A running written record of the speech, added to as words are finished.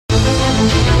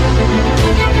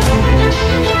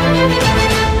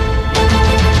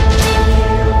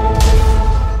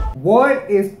What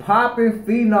is poppin',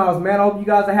 phenoms, man? I hope you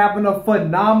guys are having a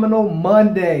phenomenal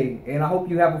Monday, and I hope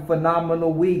you have a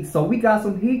phenomenal week. So we got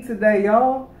some heat today,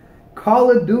 y'all.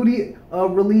 Call of Duty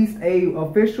released a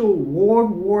official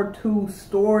World War II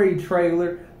story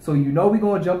trailer, so you know we're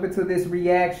gonna jump into this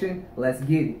reaction. Let's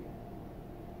get it.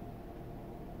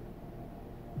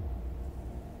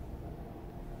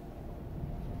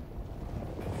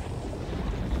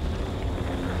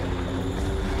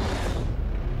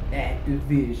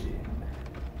 Activision.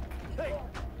 Hey,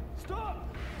 stop!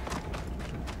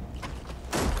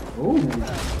 Ooh.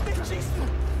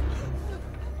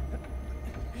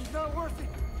 He's not worth it.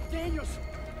 Daniels.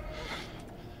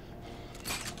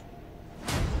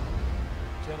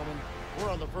 Gentlemen, we're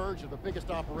on the verge of the biggest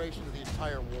operation of the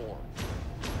entire war.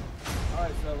 All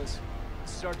right, fellas.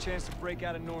 This is our chance to break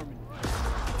out of Normandy.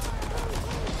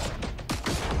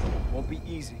 Won't be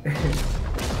easy.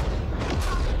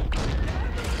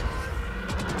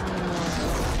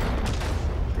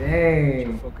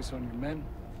 Dang. Focus on your men,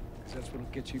 because that's what'll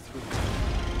get you through.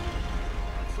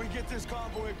 If we get this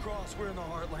convoy across, we're in the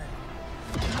heartland.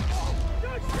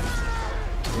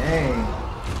 Dang.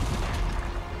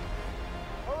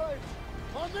 All right,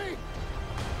 on me!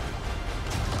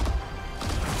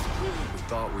 We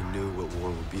thought we knew what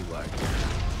war would be like.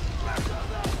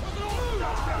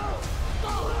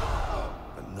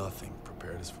 But nothing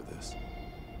prepared us for this.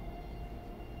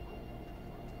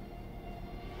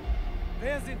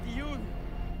 Wer sind die Juden?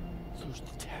 Lose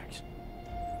the tax.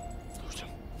 Lose them.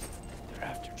 They're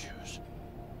after Jews.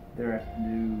 They're after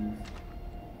Jews.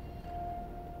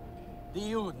 The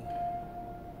Juden.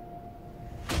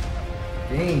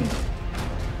 Dang.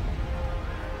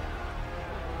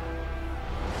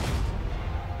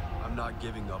 I'm not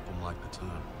giving up on my platoon.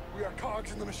 We are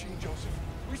cogs in the machine, Joseph.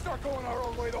 We start going our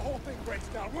own way, the whole thing breaks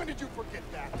down. When did you forget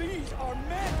that? These are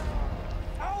men!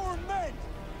 Our men!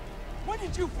 When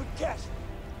did you forget?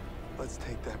 Let's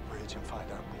take that bridge and find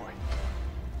our boy.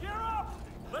 Gear up!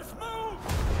 Let's move!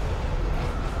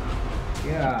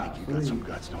 Yeah. You got some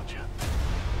guts, don't you?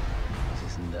 This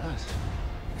isn't us.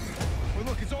 Well,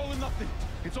 look, it's all or nothing.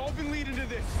 It's all been leading to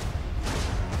this.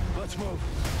 Let's move.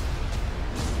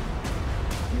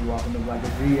 You walking up like a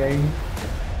GA.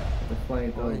 The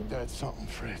flamethrower. Ain't that something,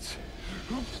 Fritz?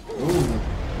 Ooh.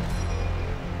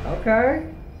 Okay.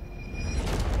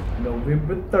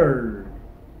 November 3rd.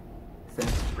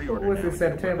 What's it,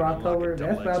 September, October?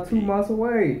 That's about 2 months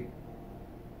away.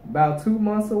 About 2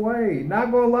 months away. Not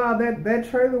gonna lie, that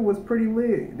trailer was pretty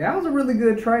lit. That was a really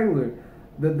good trailer.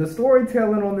 The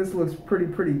storytelling on this looks pretty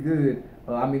good.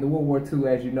 I mean, the World War II,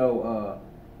 as you know,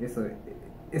 it's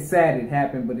sad it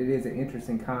happened, but it is an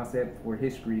interesting concept for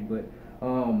history. But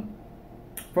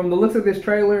from the looks of this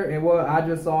trailer and what I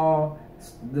just saw,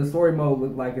 the story mode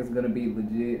looked like it's gonna be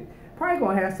legit. Probably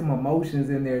gonna have some emotions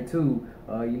in there too,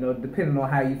 you know, depending on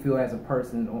how you feel as a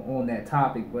person on that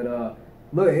topic. But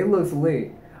look, it looks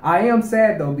lit. I am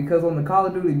sad though, because on the Call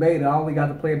of Duty beta, I only got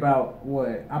to play about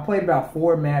I played about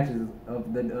 4 matches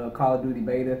of the Call of Duty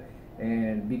beta,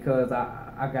 and because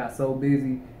I got so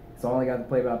busy, so I only got to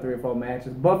play about 3 or 4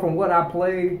 matches. But from what I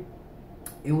played,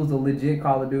 it was a legit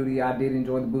Call of Duty. I did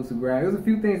enjoy the boosted ground. There's a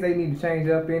few things they need to change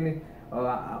up in it.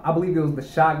 I believe it was the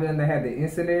shotgun that had the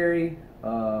incendiary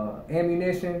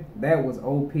ammunition. That was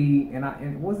OP, and I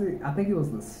think it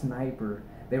was the sniper.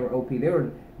 They were OP. They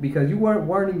were, because you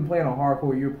weren't even playing on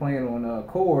hardcore. You were playing on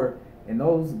core, and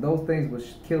those things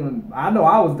was killing. I know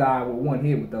I was dying with 1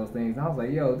 hit with those things. I was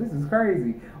like, yo, this is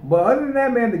crazy. But other than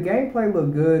that, man, the gameplay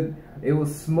looked good. It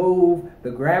was smooth.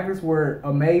 The graphics were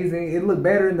amazing. It looked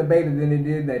better in the beta than it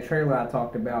did that trailer I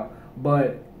talked about.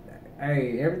 But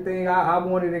hey, everything I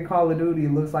wanted in Call of Duty,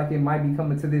 it looks like it might be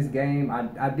coming to this game.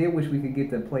 I did wish we could get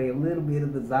to play a little bit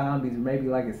of the zombies, maybe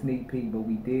like a sneak peek, but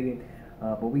we didn't.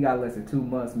 But we got less than 2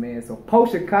 months, man. So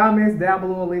post your comments down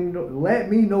below and let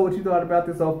me know what you thought about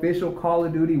this official Call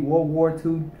of Duty World War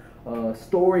II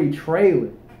story trailer.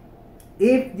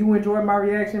 If you enjoyed my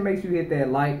reaction, make sure you hit that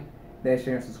like, that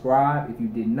share, and subscribe. If you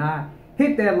did not,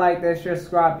 hit that like, that share,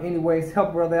 subscribe anyways.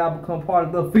 Help brother out become part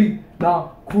of the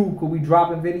Phenom crew, because we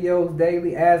dropping videos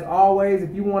daily. As always,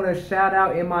 if you want a shout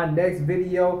out in my next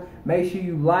video, make sure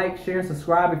you like, share, and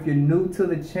subscribe if you're new to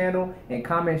the channel, and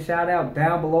comment shout out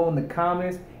down below in the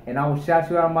comments, and I will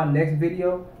shout you out in my next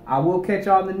video. I will catch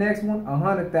y'all in the next one.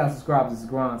 100,000 subscribers is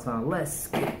grind time. Let's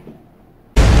get it.